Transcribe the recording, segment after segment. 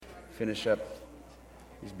finish up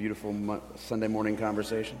these beautiful Sunday morning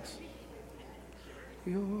conversations.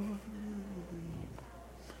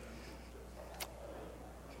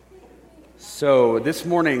 So this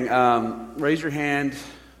morning, raise your hand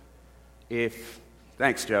if...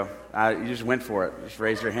 Thanks, Joe. You just went for it. Just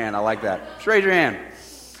raise your hand. I like that. Just raise your hand.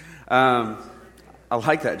 I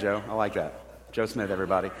like that, Joe. I like that. Joe Smith,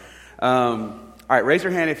 everybody. All right, raise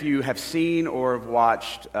your hand if you have seen or have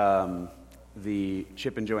watched the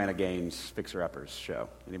Chip and Joanna Gaines Fixer Uppers show.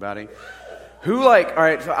 Anybody? Who all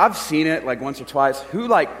right, so I've seen it once or twice.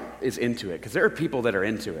 Who is into it? Because there are people that are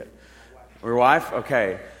into it. Your wife?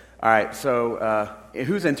 Okay. All right, so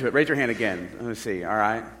who's into it? Raise your hand again. Let me see. All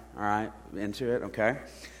right. Into it, okay.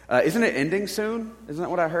 Isn't it ending soon? Isn't that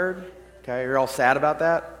what I heard? Okay, you're all sad about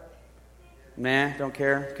that? Nah, don't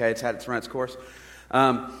care? Okay, it's run its course.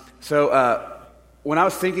 So when I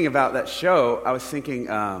was thinking about that show, I was thinking,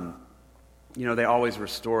 they always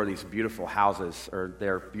restore these beautiful houses, or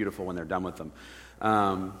they're beautiful when they're done with them.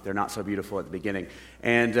 They're not so beautiful at the beginning.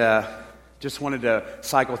 And just wanted to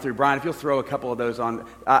cycle through. Brian, if you'll throw a couple of those on.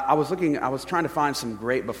 I was trying to find some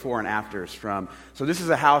great before and afters from. So this is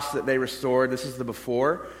a house that they restored. This is the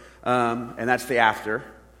before, and that's the after.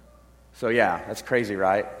 So yeah, that's crazy,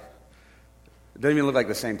 right? It doesn't even look like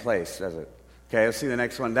the same place, does it? Okay, let's see the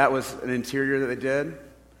next one. That was an interior that they did.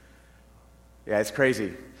 Yeah, it's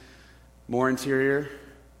crazy. More interior.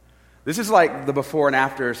 This is like the before and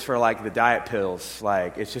afters for the diet pills.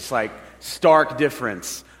 It's just stark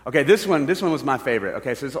difference. Okay, this one was my favorite.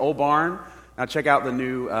 Okay, so this old barn. Now check out the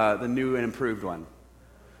new and improved one.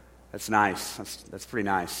 That's nice. That's pretty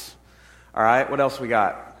nice. All right, what else we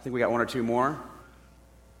got? I think we got one or two more.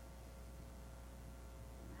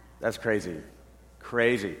 That's crazy.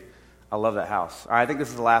 Crazy. I love that house. All right, I think this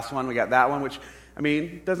is the last one. We got that one, which,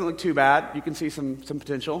 doesn't look too bad. You can see some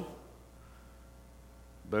potential.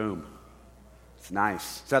 Boom. It's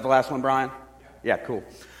nice. Is that the last one, Brian? Yeah, cool.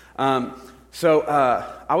 So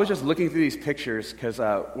I was just looking through these pictures because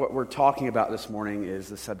what we're talking about this morning is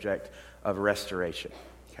the subject of restoration.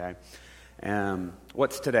 Okay.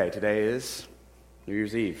 What's today? Today is New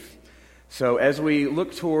Year's Eve. So as we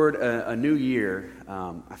look toward a new year,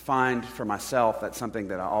 I find for myself that's something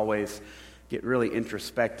that I always get really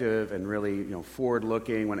introspective and really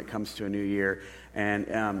forward-looking when it comes to a new year. And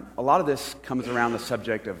a lot of this comes around the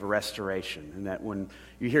subject of restoration, and that when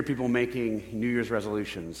you hear people making New Year's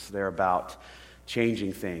resolutions, they're about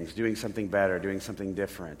changing things, doing something better, doing something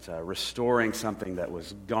different, restoring something that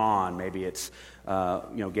was gone. Maybe it's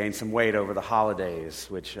gained some weight over the holidays,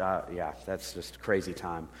 which that's just crazy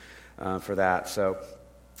time for that. So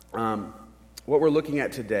what we're looking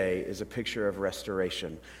at today is a picture of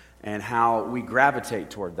restoration and how we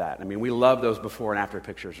gravitate toward that. We love those before and after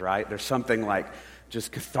pictures, right? There's something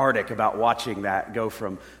just cathartic about watching that go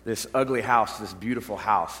from this ugly house to this beautiful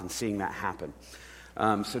house and seeing that happen.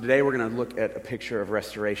 So today we're going to look at a picture of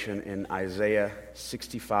restoration in Isaiah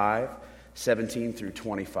 65, 17 through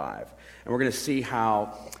 25. And we're going to see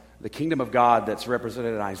how the kingdom of God that's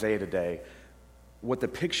represented in Isaiah today, what the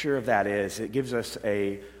picture of that is. It gives us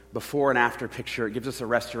a before and after picture. It gives us a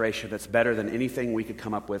restoration that's better than anything we could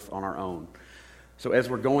come up with on our own. So as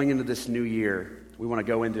we're going into this new year, we want to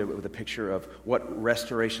go into it with a picture of what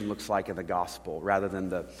restoration looks like in the gospel, rather than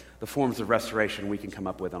the forms of restoration we can come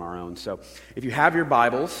up with on our own. So if you have your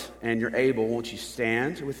Bibles and you're able, won't you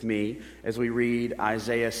stand with me as we read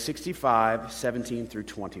Isaiah 65, 17 through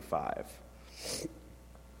 25.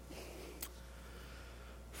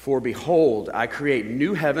 For behold, I create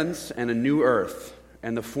new heavens and a new earth,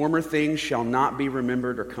 and the former things shall not be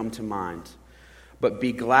remembered or come to mind. But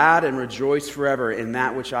be glad and rejoice forever in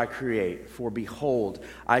that which I create. For behold,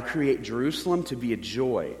 I create Jerusalem to be a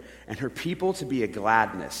joy, and her people to be a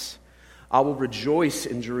gladness. I will rejoice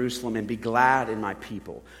in Jerusalem and be glad in my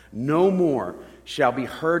people. No more shall be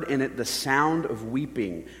heard in it the sound of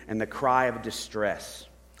weeping and the cry of distress.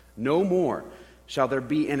 No more shall there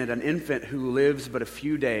be in it an infant who lives but a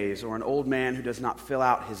few days, or an old man who does not fill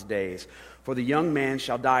out his days. For the young man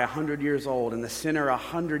shall die 100 years old, and the sinner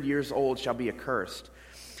 100 years old shall be accursed.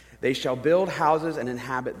 They shall build houses and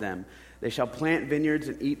inhabit them. They shall plant vineyards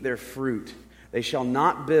and eat their fruit. They shall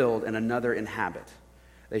not build and another inhabit.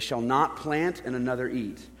 They shall not plant and another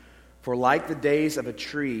eat. For like the days of a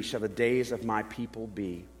tree shall the days of my people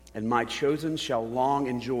be, and my chosen shall long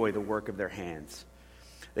enjoy the work of their hands.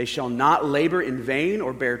 They shall not labor in vain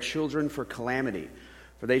or bear children for calamity,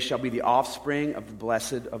 for they shall be the offspring of the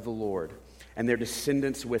blessed of the Lord, and their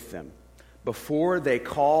descendants with them. Before they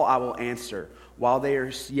call, I will answer. While they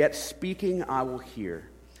are yet speaking, I will hear.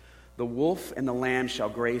 The wolf and the lamb shall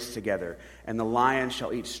graze together, and the lion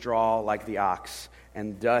shall eat straw like the ox,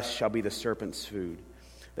 and dust shall be the serpent's food.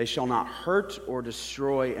 They shall not hurt or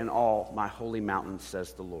destroy in all my holy mountain,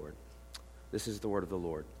 says the Lord. This is the word of the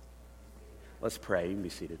Lord. Let's pray. You can be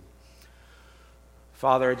seated.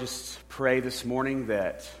 Father, I just pray this morning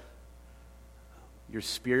that your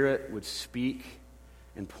Spirit would speak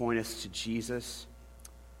and point us to Jesus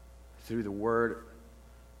through the word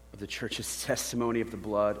of the church's testimony of the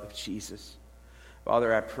blood of Jesus.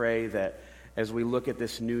 Father, I pray that as we look at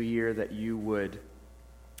this new year, that you would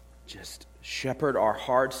just shepherd our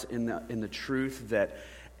hearts in the truth that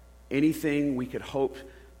anything we could hope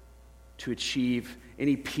to achieve,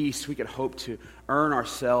 any peace we could hope to earn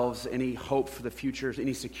ourselves, any hope for the future,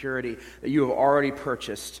 any security that you have already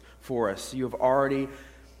purchased for us. You have already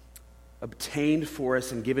obtained for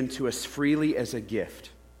us and given to us freely as a gift.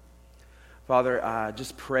 Father, I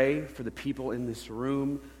just pray for the people in this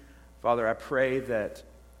room. Father, I pray that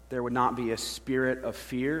there would not be a spirit of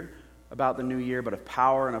fear about the new year, but of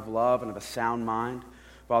power and of love and of a sound mind.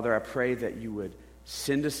 Father, I pray that you would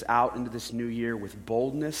send us out into this new year with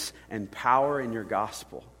boldness and power in your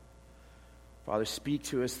gospel. Father, speak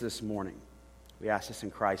to us this morning. We ask this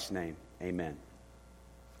in Christ's name. Amen.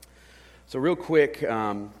 So real quick,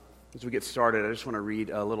 as we get started, I just want to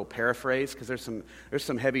read a little paraphrase because there's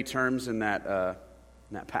some heavy terms in that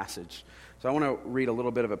passage. So I want to read a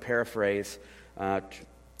little bit of a paraphrase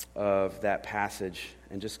of that passage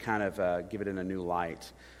and just kind of give it in a new light.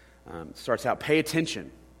 It starts out, pay attention.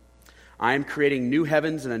 I am creating new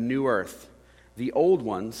heavens and a new earth. The old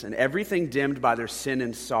ones and everything dimmed by their sin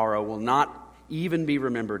and sorrow will not even be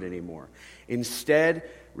remembered anymore. Instead,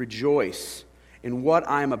 rejoice in what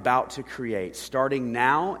I am about to create, starting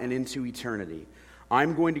now and into eternity.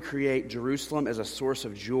 I'm going to create Jerusalem as a source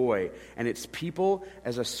of joy and its people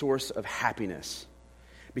as a source of happiness.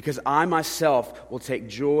 Because I myself will take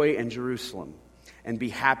joy in Jerusalem and be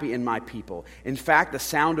happy in my people. In fact, the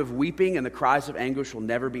sound of weeping and the cries of anguish will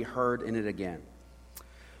never be heard in it again.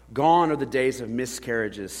 Gone are the days of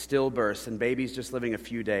miscarriages, stillbirths, and babies just living a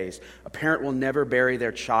few days. A parent will never bury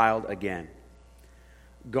their child again.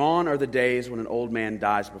 Gone are the days when an old man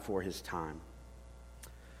dies before his time.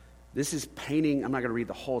 This is painting, I'm not going to read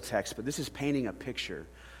the whole text, but this is painting a picture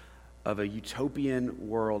of a utopian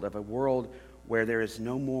world, of a world where there is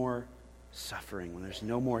no more suffering, when there's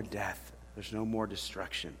no more death, there's no more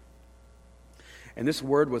destruction. And this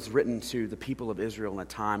word was written to the people of Israel in a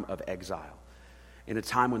time of exile, in a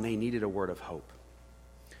time when they needed a word of hope.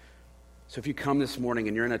 So if you come this morning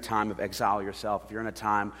and you're in a time of exile yourself, if you're in a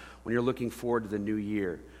time when you're looking forward to the new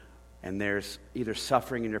year, and there's either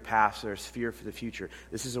suffering in your past or there's fear for the future,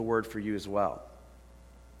 this is a word for you as well.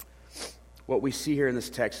 What we see here in this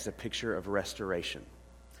text is a picture of restoration.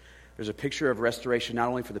 There's a picture of restoration not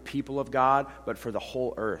only for the people of God, but for the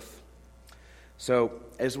whole earth. So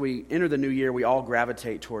as we enter the new year, we all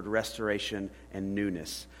gravitate toward restoration and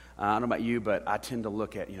newness. I don't know about you, but I tend to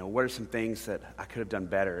look at, what are some things that I could have done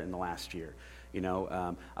better in the last year?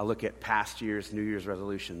 I look at past years, New Year's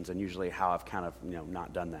resolutions, and usually how I've kind of,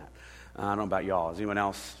 not done that. I don't know about y'all. Has anyone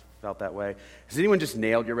else felt that way? Has anyone just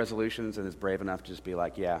nailed your resolutions and is brave enough to just be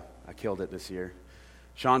like, yeah, I killed it this year?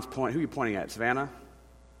 Sean's point, who are you pointing at? Savannah?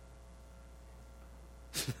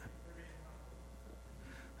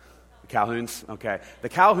 Calhouns? Okay. The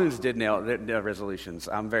Calhouns did nail their resolutions.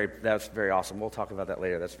 That's very awesome. We'll talk about that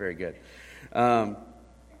later. That's very good.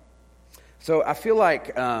 So I feel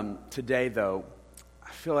like today, though,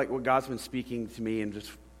 what God's been speaking to me and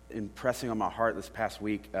just impressing on my heart this past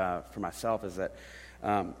week for myself is that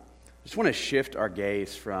I just want to shift our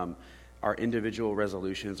gaze from our individual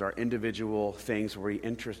resolutions, our individual things where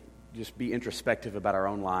we just be introspective about our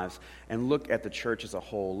own lives and look at the church as a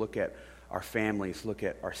whole, look at our families, look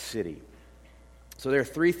at our city. So there are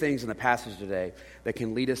three things in the passage today that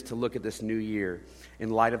can lead us to look at this new year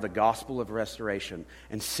in light of the gospel of restoration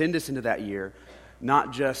and send us into that year,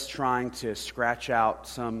 not just trying to scratch out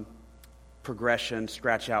some progression,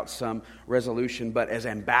 scratch out some resolution, but as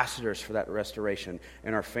ambassadors for that restoration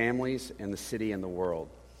in our families, in the city, and the world.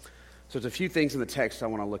 So there's a few things in the text I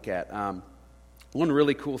want to look at. One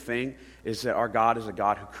really cool thing is that our God is a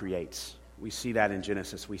God who creates. We see that in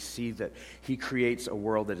Genesis. We see that he creates a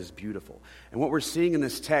world that is beautiful. And what we're seeing in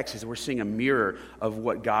this text is we're seeing a mirror of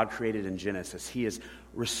what God created in Genesis. He is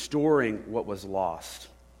restoring what was lost.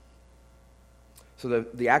 So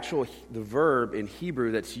the verb in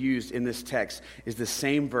Hebrew that's used in this text is the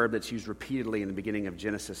same verb that's used repeatedly in the beginning of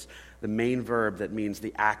Genesis, the main verb that means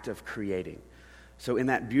the act of creating. So in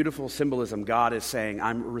that beautiful symbolism, God is saying,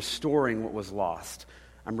 I'm restoring what was lost.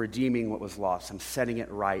 I'm redeeming what was lost. I'm setting it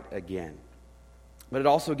right again. But it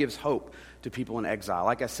also gives hope to people in exile.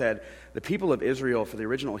 Like I said, the people of Israel, for the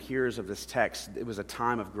original hearers of this text, it was a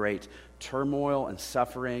time of great turmoil and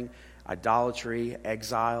suffering, idolatry,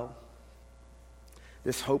 exile.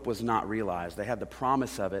 This hope was not realized. They had the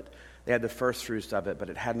promise of it, they had the first fruits of it, but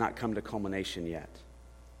it had not come to culmination yet.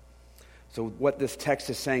 So what this text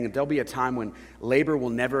is saying, there'll be a time when labor will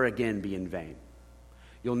never again be in vain.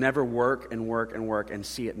 You'll never work and work and work and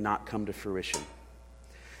see it not come to fruition.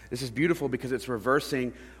 This is beautiful because it's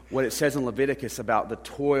reversing what it says in Leviticus about the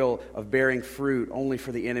toil of bearing fruit only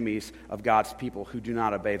for the enemies of God's people who do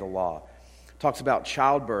not obey the law. It talks about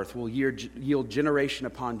childbirth will yield generation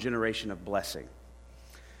upon generation of blessing.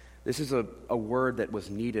 This is a word that was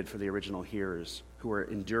needed for the original hearers who were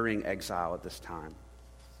enduring exile at this time.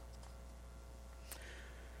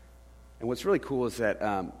 And what's really cool is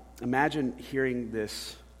that imagine hearing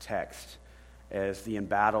this text as the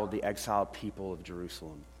embattled, the exiled people of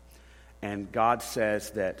Jerusalem. And God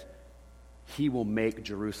says that he will make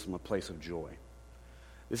Jerusalem a place of joy.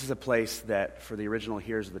 This is a place that, for the original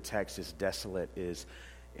hearers of the text, is desolate, is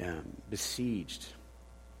besieged.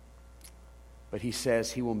 But he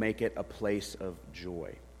says he will make it a place of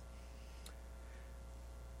joy.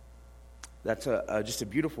 That's just a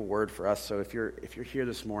beautiful word for us. So if you're here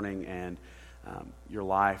this morning and your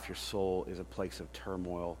life, your soul is a place of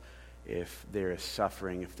turmoil, if there is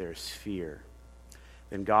suffering, if there is fear,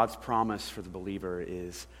 then God's promise for the believer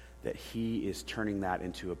is that he is turning that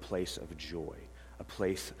into a place of joy, a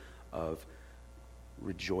place of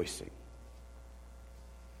rejoicing.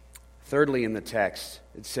 Thirdly, in the text,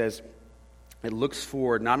 it says it looks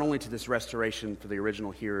forward not only to this restoration for the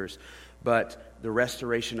original hearers, but the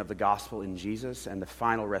restoration of the gospel in Jesus and the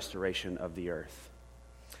final restoration of the earth.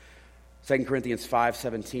 2 Corinthians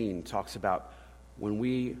 5:17 talks about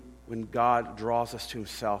when God draws us to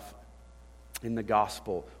himself in the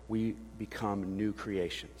gospel, we become new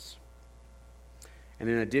creations. And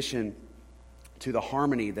in addition to the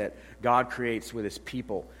harmony that God creates with his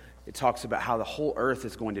people, it talks about how the whole earth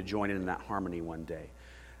is going to join in that harmony one day.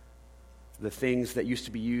 The things that used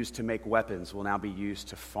to be used to make weapons will now be used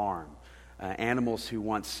to farm. Animals who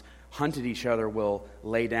once hunted each other will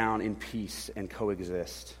lay down in peace and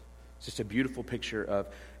coexist. It's just a beautiful picture of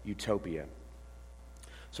utopia.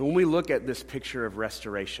 So when we look at this picture of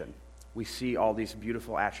restoration, we see all these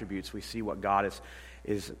beautiful attributes. We see what God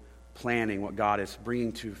is planning, what God is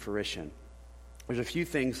bringing to fruition. There's a few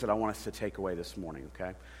things that I want us to take away this morning, okay?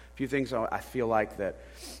 A few things I feel like that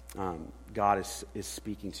God is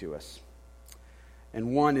speaking to us.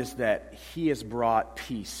 And one is that he has brought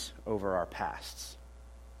peace over our pasts.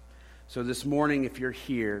 So this morning, if you're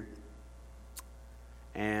here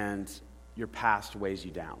and your past weighs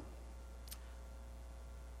you down,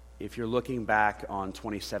 if you're looking back on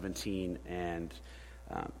 2017 and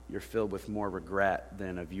you're filled with more regret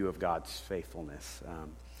than a view of God's faithfulness,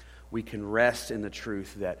 we can rest in the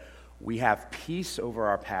truth that we have peace over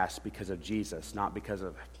our past because of Jesus, not because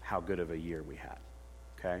of how good of a year we had,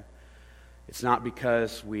 okay? It's not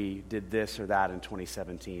because we did this or that in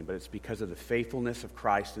 2017, but it's because of the faithfulness of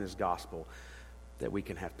Christ and his gospel that we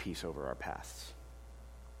can have peace over our pasts.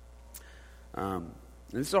 And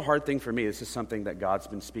this is a hard thing for me. This is something that God's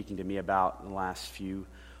been speaking to me about in the last few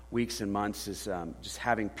weeks and months, is just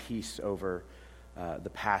having peace over the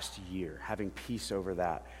past year, having peace over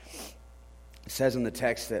that. It says in the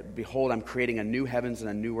text that, "Behold, I'm creating a new heavens and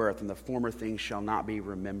a new earth, and the former things shall not be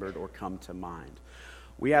remembered or come to mind."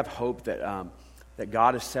 We have hope that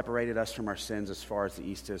God has separated us from our sins as far as the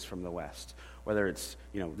east is from the west. Whether it's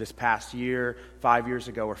this past year, 5 years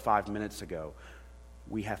ago, or 5 minutes ago,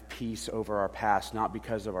 we have peace over our past, not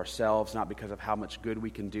because of ourselves, not because of how much good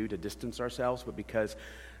we can do to distance ourselves, but because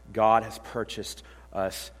God has purchased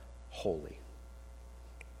us holy.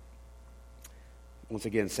 Once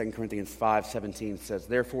again, 2 Corinthians 5:17 says,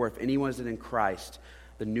 "Therefore, if anyone is in Christ,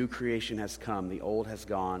 the new creation has come, the old has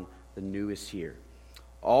gone, the new is here."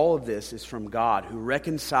 All of this is from God, who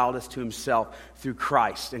reconciled us to himself through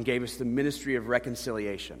Christ and gave us the ministry of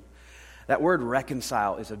reconciliation. That word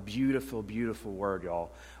reconcile is a beautiful, beautiful word,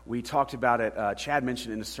 y'all. We talked about it, Chad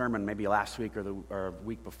mentioned in a sermon maybe last week or the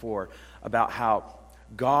week before, about how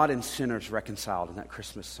God and sinners reconciled in that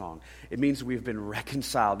Christmas song. It means we've been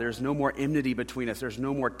reconciled. There's no more enmity between us. There's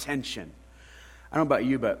no more tension. I don't know about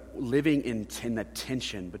you, but living in the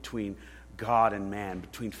tension between God and man,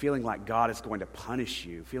 between feeling like God is going to punish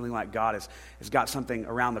you, feeling like God has got something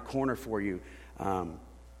around the corner for you,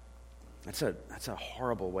 that's a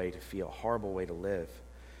horrible way to feel, a horrible way to live.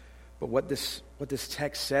 But what this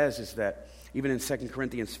text says is that, even in 2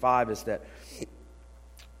 Corinthians 5, is that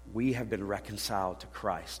we have been reconciled to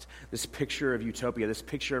Christ. This picture of utopia, this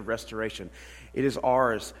picture of restoration, it is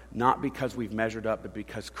ours not because we've measured up, but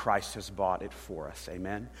because Christ has bought it for us.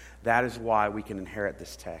 Amen? That is why we can inherit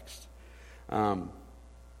this text.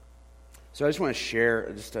 So I just want to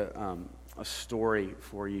share just a story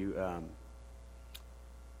for you,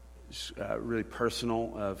 really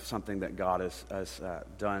personal, of something that God has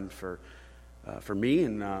done for me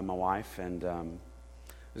and my wife. And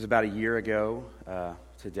it was about a year ago,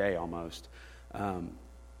 today almost.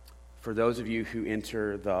 For those of you who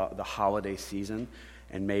enter the holiday season,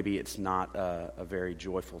 and maybe it's not a very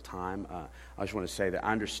joyful time, I just want to say that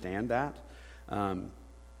I understand that.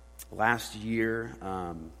 Last year,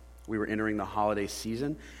 we were entering the holiday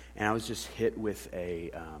season, and I was just hit with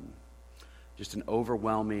just an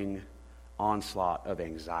overwhelming onslaught of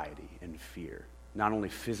anxiety and fear, not only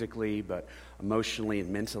physically but emotionally and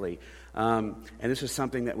mentally. And this was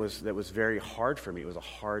something that was very hard for me. It was a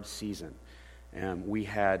hard season. We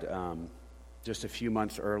had just a few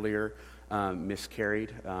months earlier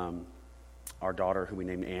miscarried our daughter, who we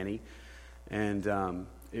named Annie, and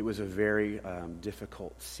it was a very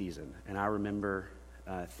difficult season. And I remember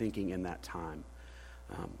thinking in that time,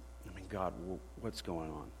 God, what's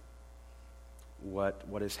going on?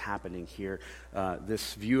 What is happening here?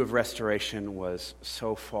 This view of restoration was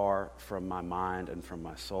so far from my mind and from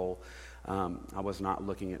my soul. I was not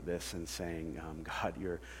looking at this and saying, God,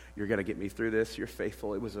 you're going to get me through this. You're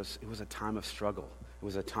faithful. It was a time of struggle. It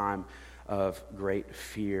was a time of great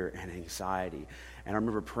fear and anxiety. And I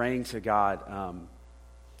remember praying to God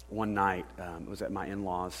one night. It was at my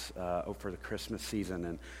in-laws for the Christmas season,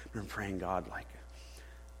 and I remember praying, God,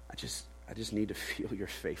 I just need to feel your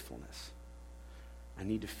faithfulness. I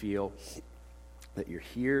need to feel that you're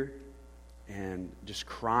here, and just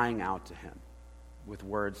crying out to him with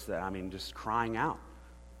words that, just crying out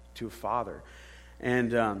to a father.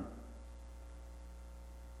 And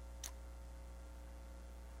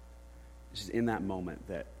just in that moment,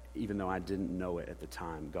 that even though I didn't know it at the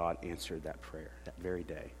time, God answered that prayer that very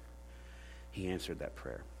day. He answered that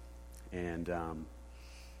prayer. And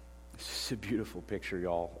it's just a beautiful picture,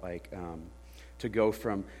 y'all. To go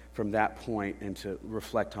from that point and to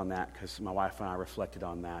reflect on that, because my wife and I reflected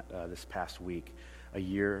on that this past week, a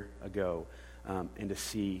year ago, and to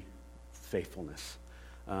see faithfulness,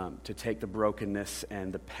 to take the brokenness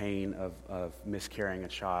and the pain of miscarrying a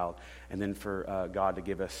child, and then for God to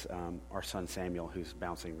give us our son Samuel, who's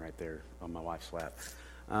bouncing right there on my wife's lap.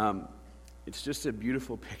 It's just a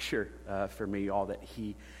beautiful picture for me, all that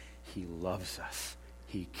he loves us.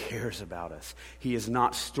 He cares about us. He is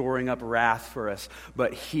not storing up wrath for us,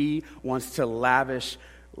 but he wants to lavish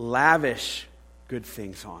good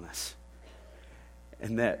things on us.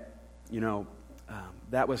 And that,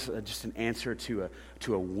 that was just an answer to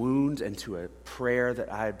a wound and to a prayer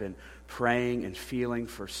that I had been praying and feeling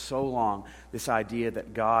for so long. This idea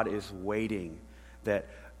that God is waiting, that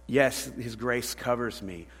yes, his grace covers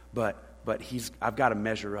me, but I've got to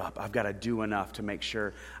measure up. I've got to do enough to make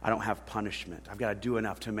sure I don't have punishment. I've got to do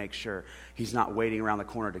enough to make sure he's not waiting around the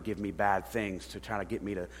corner to give me bad things, to try to get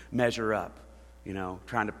me to measure up,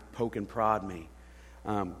 trying to poke and prod me.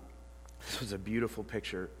 This was a beautiful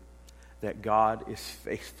picture that God is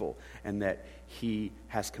faithful and that he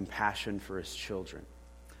has compassion for his children.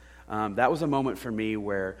 That was a moment for me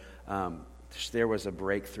where there was a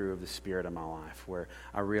breakthrough of the Spirit in my life, where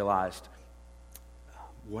I realized,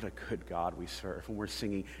 what a good God we serve. When we're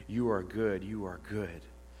singing, you are good, you are good.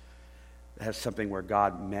 That's something where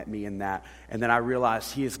God met me in that. And then I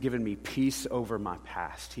realized he has given me peace over my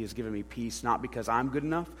past. He has given me peace not because I'm good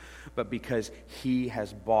enough, but because he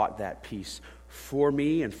has bought that peace for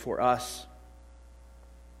me and for us.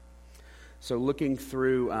 So looking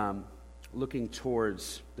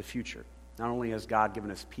towards the future, not only has God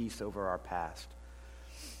given us peace over our past,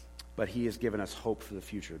 but he has given us hope for the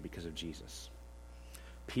future because of Jesus.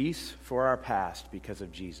 Peace for our past because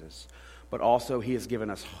of Jesus, but also he has given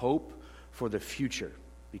us hope for the future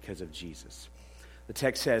because of Jesus. The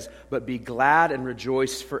text says, "But be glad and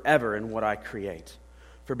rejoice forever in what I create.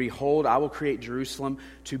 For behold, I will create Jerusalem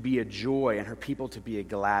to be a joy and her people to be a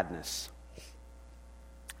gladness.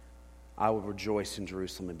 I will rejoice in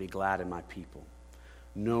Jerusalem and be glad in my people.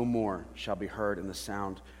 No more shall be heard in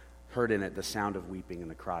it the sound of weeping and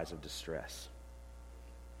the cries of distress."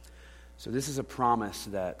 So this is a promise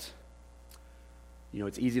that,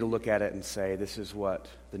 it's easy to look at it and say, this is what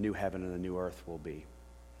the new heaven and the new earth will be.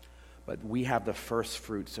 But we have the first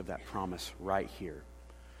fruits of that promise right here.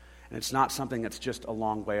 And it's not something that's just a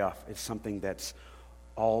long way off. It's something that's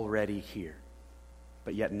already here,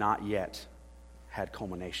 but yet not yet had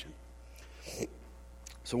culmination.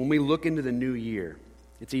 So when we look into the new year,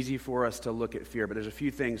 It's easy for us to look at fear, but there's a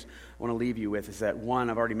few things I want to leave you with. Is that one,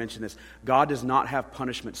 I've already mentioned this, God does not have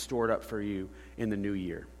punishment stored up for you in the new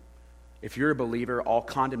year. If you're a believer, all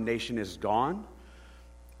condemnation is gone.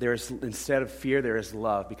 Instead of fear, there is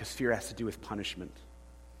love, because fear has to do with punishment.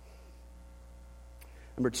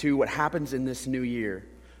 Number two, what happens in this new year,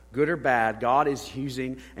 good or bad, God is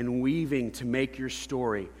using and weaving to make your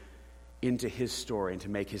story into His story and to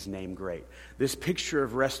make His name great. This picture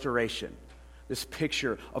of restoration, this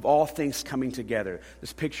picture of all things coming together,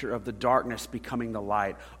 this picture of the darkness becoming the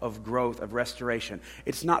light, of growth, of restoration.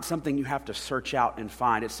 It's not something you have to search out and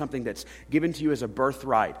find. It's something that's given to you as a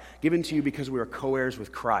birthright, given to you because we are co-heirs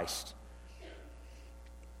with Christ.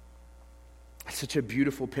 It's such a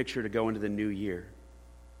beautiful picture to go into the new year.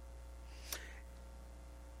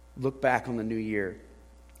 Look back on the new year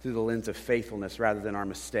through the lens of faithfulness rather than our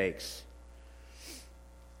mistakes.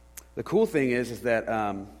 The cool thing is that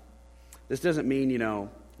this doesn't mean,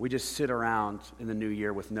 we just sit around in the new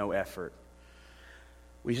year with no effort.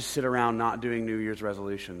 We just sit around not doing New Year's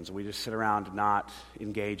resolutions. We just sit around not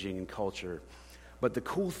engaging in culture. But the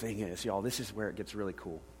cool thing is, y'all, this is where it gets really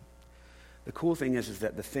cool. The cool thing is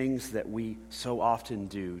that the things that we so often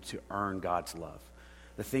do to earn God's love,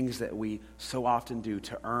 the things that we so often do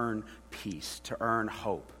to earn peace, to earn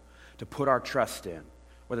hope, to put our trust in,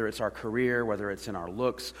 whether it's our career, whether it's in our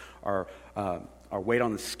looks, our weight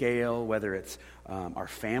on the scale, whether it's our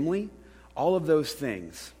family, all of those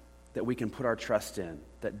things that we can put our trust in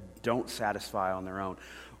that don't satisfy on their own.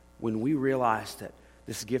 When we realize that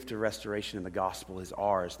this gift of restoration in the gospel is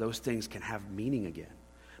ours, those things can have meaning again,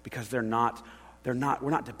 because we're not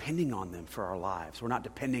depending on them for our lives. We're not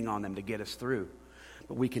depending on them to get us through.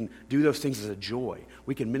 But we can do those things as a joy.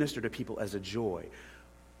 We can minister to people as a joy.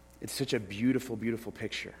 It's such a beautiful, beautiful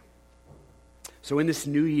picture. So in this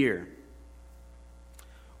new year,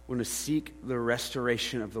 we're going to seek the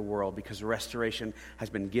restoration of the world, because restoration has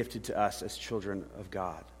been gifted to us as children of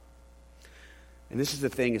God. And this is the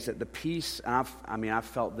thing, is that the peace, and I've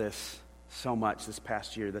felt this so much this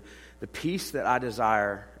past year, the peace that I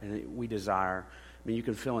desire and we desire, you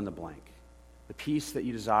can fill in the blank. The peace that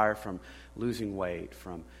you desire from losing weight,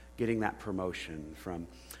 from getting that promotion, from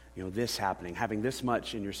this happening, having this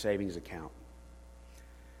much in your savings account.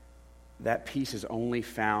 That peace is only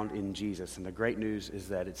found in Jesus. And the great news is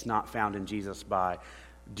that it's not found in Jesus by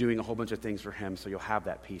doing a whole bunch of things for Him so you'll have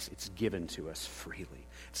that peace. It's given to us freely.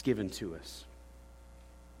 It's given to us.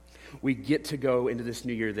 We get to go into this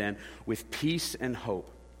new year then with peace and hope,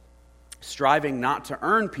 striving not to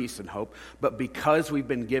earn peace and hope, but because we've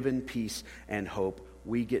been given peace and hope,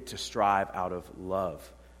 we get to strive out of love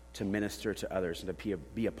to minister to others and to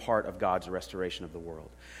be a part of God's restoration of the world.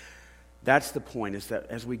 That's the point, is that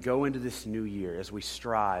as we go into this new year, as we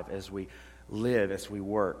strive, as we live, as we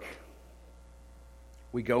work,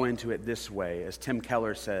 we go into it this way. As Tim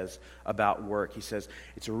Keller says about work, he says,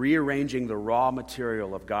 it's rearranging the raw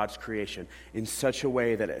material of God's creation in such a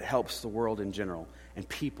way that it helps the world in general, and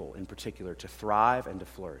people in particular, to thrive and to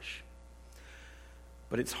flourish.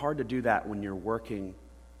 But it's hard to do that when you're working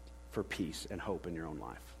for peace and hope in your own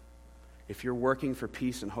life. If you're working for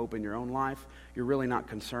peace and hope in your own life, you're really not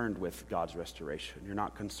concerned with God's restoration. You're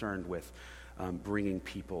not concerned with bringing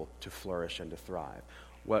people to flourish and to thrive.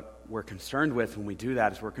 What we're concerned with when we do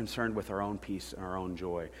that is we're concerned with our own peace and our own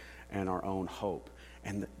joy and our own hope.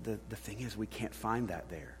 And the thing is, we can't find that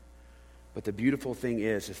there. But the beautiful thing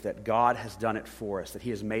is that God has done it for us, that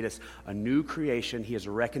He has made us a new creation. He has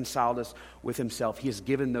reconciled us with Himself. He has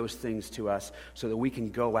given those things to us so that we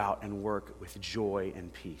can go out and work with joy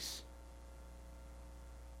and peace.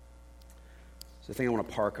 So the thing I want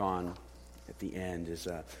to park on at the end is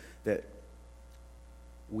that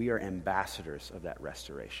we are ambassadors of that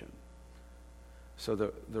restoration. So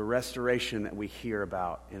the restoration that we hear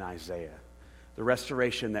about in Isaiah, the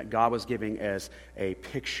restoration that God was giving as a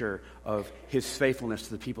picture of His faithfulness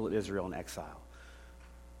to the people of Israel in exile,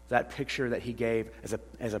 that picture that He gave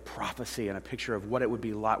as a prophecy and a picture of what it would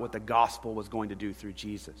be like, what the gospel was going to do through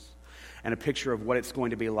Jesus, and a picture of what it's going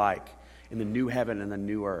to be like in the new heaven and the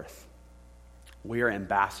new earth. We are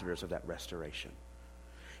ambassadors of that restoration.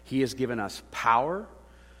 He has given us power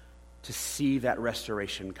to see that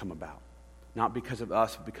restoration come about. Not because of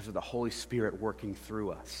us, but because of the Holy Spirit working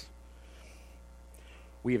through us.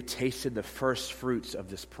 We have tasted the first fruits of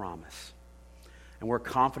this promise. And we're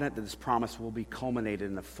confident that this promise will be culminated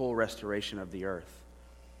in the full restoration of the earth.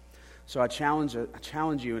 So I challenge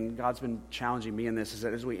you, and God's been challenging me in this, is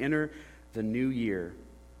that as we enter the new year,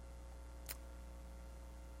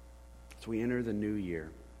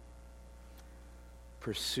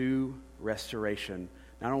 pursue restoration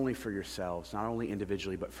not only for yourselves, not only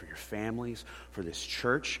individually, but for your families, for this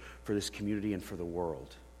church, for this community, and for the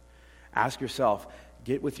world. Ask yourself,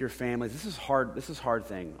 get with your families. This is a hard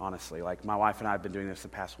thing, honestly. Like, my wife and I have been doing this the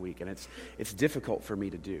past week, and it's difficult for me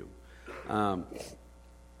to do.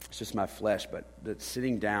 It's just my flesh, but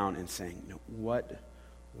sitting down and saying, what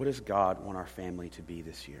does God want our family to be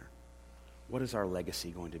this year? What is our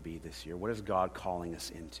legacy going to be this year? What is God calling us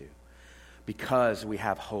into? Because we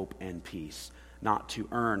have hope and peace, not to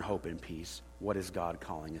earn hope and peace, what is God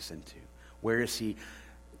calling us into? Where is he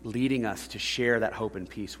leading us to share that hope and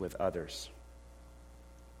peace with others?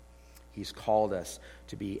 He's called us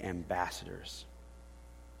to be ambassadors.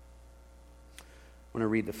 I want to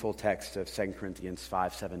read the full text of 2 Corinthians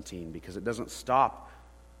 5:17 because it doesn't stop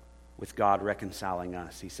with God reconciling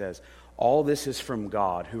us. He says, all this is from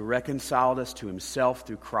God, who reconciled us to himself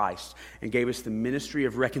through Christ and gave us the ministry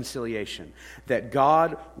of reconciliation, that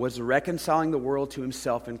God was reconciling the world to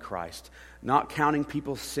himself in Christ, not counting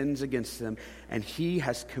people's sins against them, and he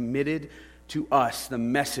has committed to us the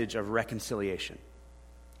message of reconciliation.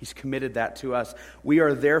 He's committed that to us. We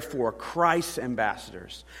are therefore Christ's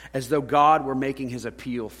ambassadors, as though God were making his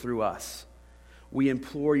appeal through us. We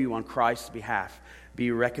implore you on Christ's behalf,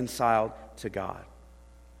 be reconciled to God.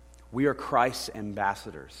 We are Christ's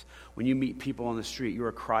ambassadors. When you meet people on the street, you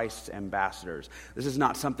are Christ's ambassadors. This is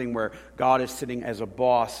not something where God is sitting as a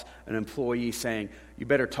boss, an employee, saying, you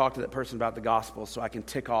better talk to that person about the gospel so I can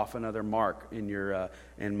tick off another mark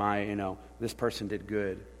in my, this person did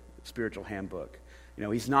good, spiritual handbook.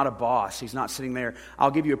 He's not a boss. He's not sitting there, I'll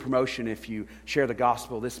give you a promotion if you share the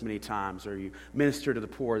gospel this many times or you minister to the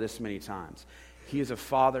poor this many times. He is a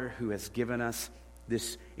father who has given us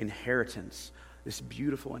this inheritance, this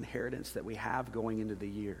beautiful inheritance that we have going into the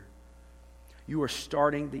year. You are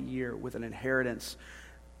starting the year with an inheritance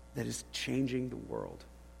that is changing the world.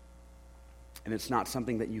 And it's not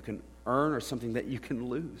something that you can earn or something that you can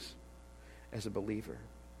lose as a believer.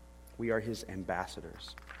 We are his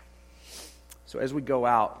ambassadors. So as we go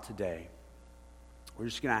out today, we're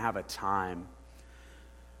just going to have a time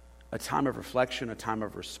of reflection, a time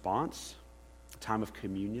of response, a time of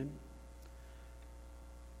communion,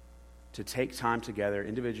 to take time together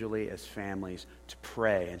individually as families to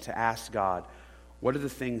pray and to ask God, what are the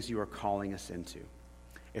things you are calling us into?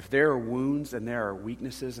 If there are wounds and there are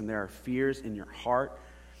weaknesses and there are fears in your heart,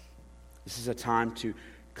 this is a time to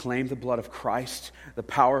claim the blood of Christ, the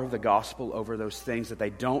power of the gospel over those things, that they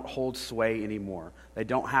don't hold sway anymore. They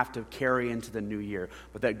don't have to carry into the new year,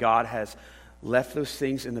 but that God has left those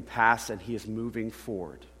things in the past and he is moving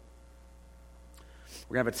forward.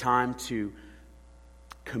 We're going to have a time to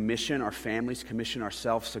commission our families, commission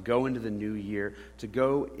ourselves to go into the new year, to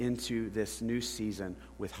go into this new season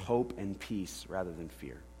with hope and peace rather than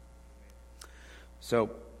fear.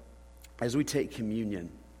 So, as we take communion,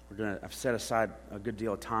 I've set aside a good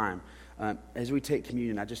deal of time. As we take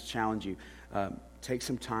communion, I just challenge you, take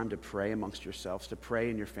some time to pray amongst yourselves, to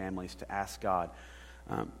pray in your families, to ask God,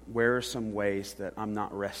 where are some ways that I'm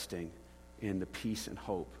not resting in the peace and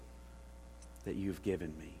hope that you've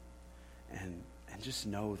given me? And just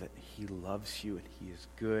know that he loves you and he is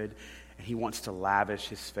good and he wants to lavish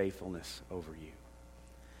his faithfulness over you.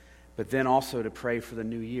 But then also to pray for the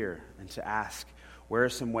new year and to ask, where are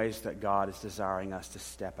some ways that God is desiring us to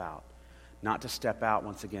step out? Not to step out,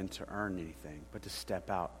 once again, to earn anything, but to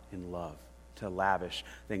step out in love, to lavish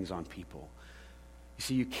things on people. You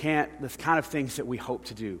see, you can't, the kind of things that we hope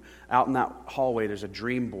to do. Out in that hallway, there's a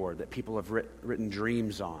dream board that people have written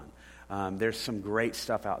dreams on. There's some great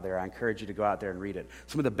stuff out there. I encourage you to go out there and read it.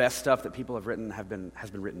 Some of the best stuff that people have written has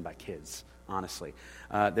been written by kids, honestly.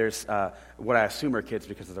 There's what I assume are kids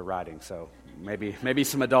because of the writing, so maybe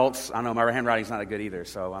some adults. I don't know, my handwriting's not that good either,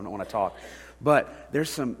 so I don't want to talk. But there's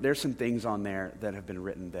some things on there that have been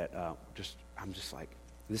written that I'm just like,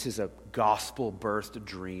 this is a gospel-birthed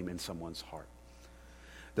dream in someone's heart.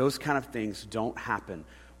 Those kind of things don't happen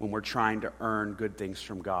when we're trying to earn good things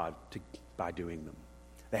from God by doing them.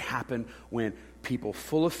 They happen when people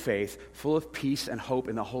full of faith, full of peace and hope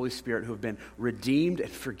in the Holy Spirit, who have been redeemed and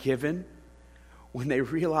forgiven, when they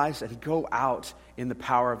realize and go out in the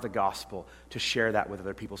power of the gospel to share that with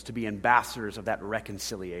other people, to be ambassadors of that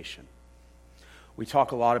reconciliation. We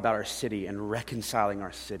talk a lot about our city and reconciling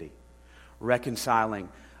our city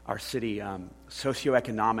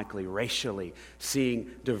socioeconomically, racially,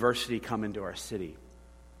 seeing diversity come into our city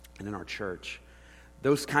and in our church.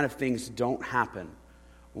 Those kind of things don't happen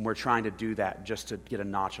when we're trying to do that just to get a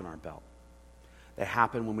notch on our belt. They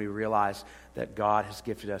happen when we realize that God has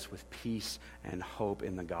gifted us with peace and hope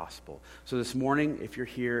in the gospel. So this morning, if you're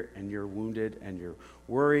here and you're wounded and you're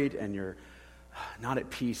worried and you're not at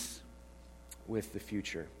peace, with the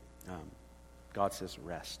future. God says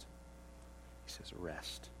rest. He says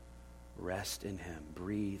rest. Rest in him.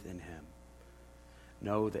 Breathe in him.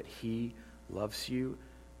 Know that he loves you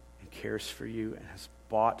and cares for you and has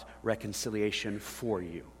bought reconciliation for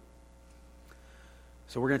you.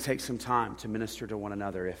 So we're going to take some time to minister to one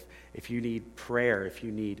another. If you need prayer, if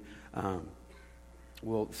you need,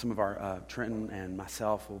 some of our, Trenton and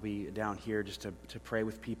myself will be down here just to pray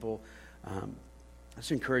with people. I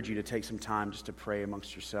just encourage you to take some time just to pray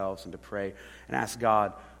amongst yourselves and to pray and ask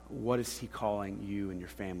God, what is he calling you and your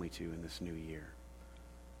family to in this new year?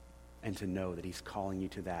 And to know that he's calling you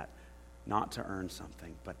to that, not to earn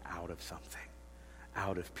something, but out of something,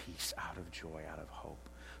 out of peace, out of joy, out of hope.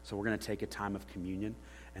 So we're going to take a time of communion,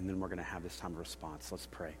 and then we're going to have this time of response. Let's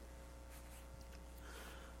pray.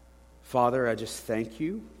 Father, I just thank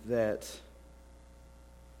you that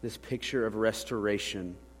this picture of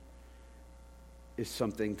restoration is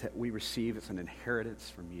something that we receive. It's an inheritance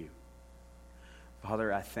from you.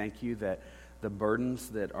 Father, I thank you that the burdens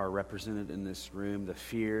that are represented in this room, the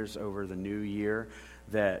fears over the new year,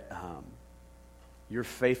 that your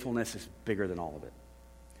faithfulness is bigger than all of it.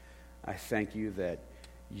 I thank you that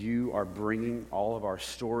you are bringing all of our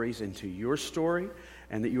stories into your story,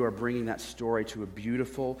 and that you are bringing that story to a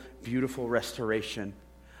beautiful, beautiful restoration,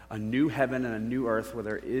 a new heaven and a new earth where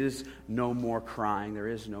there is no more crying, there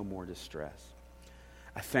is no more distress.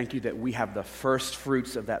 I thank you that we have the first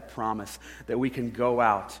fruits of that promise, that we can go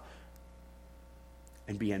out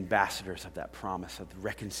and be ambassadors of that promise of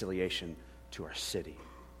reconciliation to our city.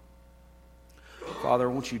 Father,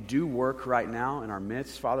 won't you do work right now in our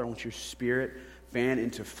midst? Father, won't your Spirit fan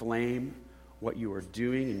into flame what you are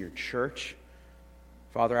doing in your church?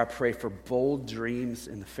 Father, I pray for bold dreams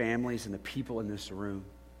in the families and the people in this room.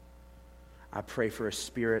 I pray for a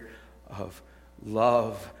spirit of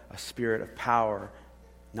love, a spirit of power,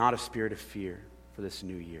 not a spirit of fear for this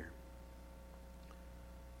new year.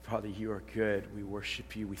 Father, you are good. We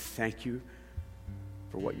worship you. We thank you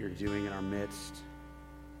for what you're doing in our midst.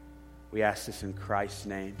 We ask this in Christ's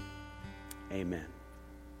name. Amen.